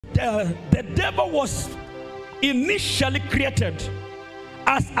the devil was initially created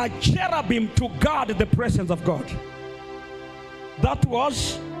as a cherubim to guard the presence of God. That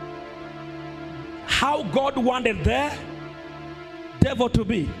was how God wanted the devil to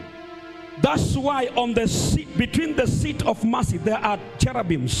be. That's why on the seat, between the seat of mercy, there are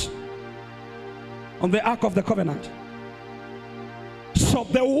cherubims on the Ark of the Covenant. So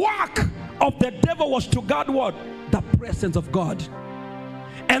the work of the devil was to guard what? The presence of God.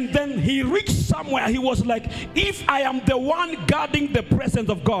 And then he reached somewhere, he was like, if I am the one guarding the presence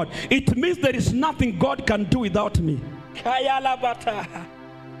of God, it means there is nothing God can do without me. There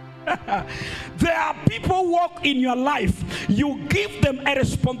are people who walk in your life, you give them a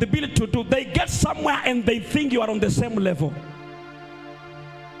responsibility to do, they get somewhere and they think you are on the same level.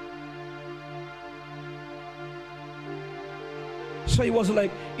 So he was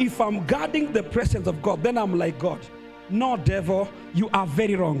like, if I'm guarding the presence of God, then I'm like God. No, devil, you are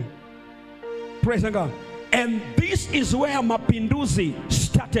very wrong. Praise God. And this is where Mapinduzi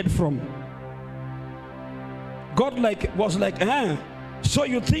started from. God was like, so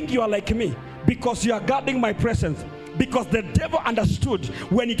you think you are like me because you are guarding my presence. Because the devil understood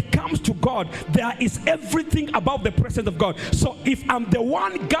when it comes to God, there is everything about the presence of God. So if I'm the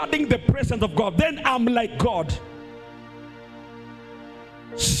one guarding the presence of God, then I'm like God.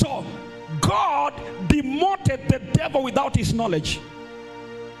 So God demoted the devil without his knowledge.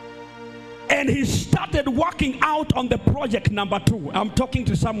 And he started working out on the project number 2. I'm talking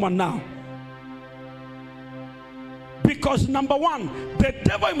to someone now. Because number 1, the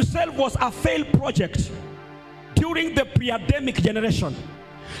devil himself was a failed project during the pre-Adamic generation.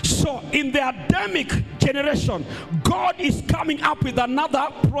 So in the Adamic generation, God is coming up with another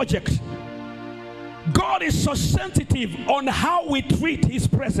project. God is so sensitive on how we treat his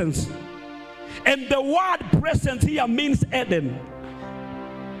presence. And the word presence here means Eden.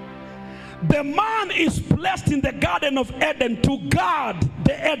 The man is placed in the Garden of Eden to guard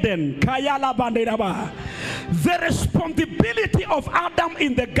the Eden. The responsibility of Adam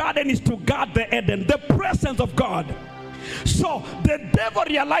in the garden is to guard the Eden, the presence of God. So the devil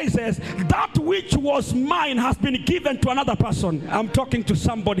realizes that which was mine has been given to another person. I'm talking to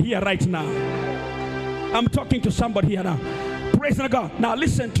somebody here right now. I'm talking to somebody here now. Praise God. Now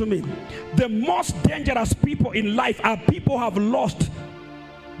listen to me. The most dangerous people in life are people who have lost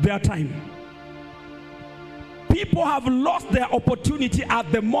their time. People have lost their opportunity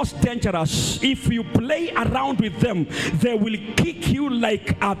at the most dangerous. If you play around with them, they will kick you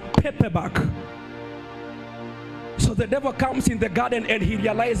like a paperback. So the devil comes in the garden and he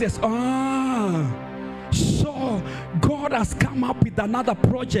realizes, so God has come up with another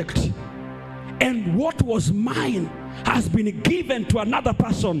project. And what was mine has been given to another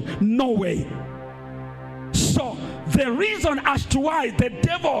person. No way. So the reason as to why the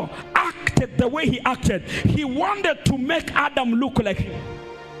devil acted the way he acted, he wanted to make Adam look like him.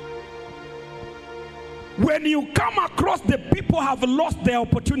 When you come across the people who have lost their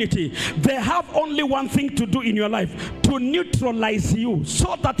opportunity, they have only one thing to do in your life: to neutralize you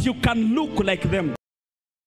so that you can look like them.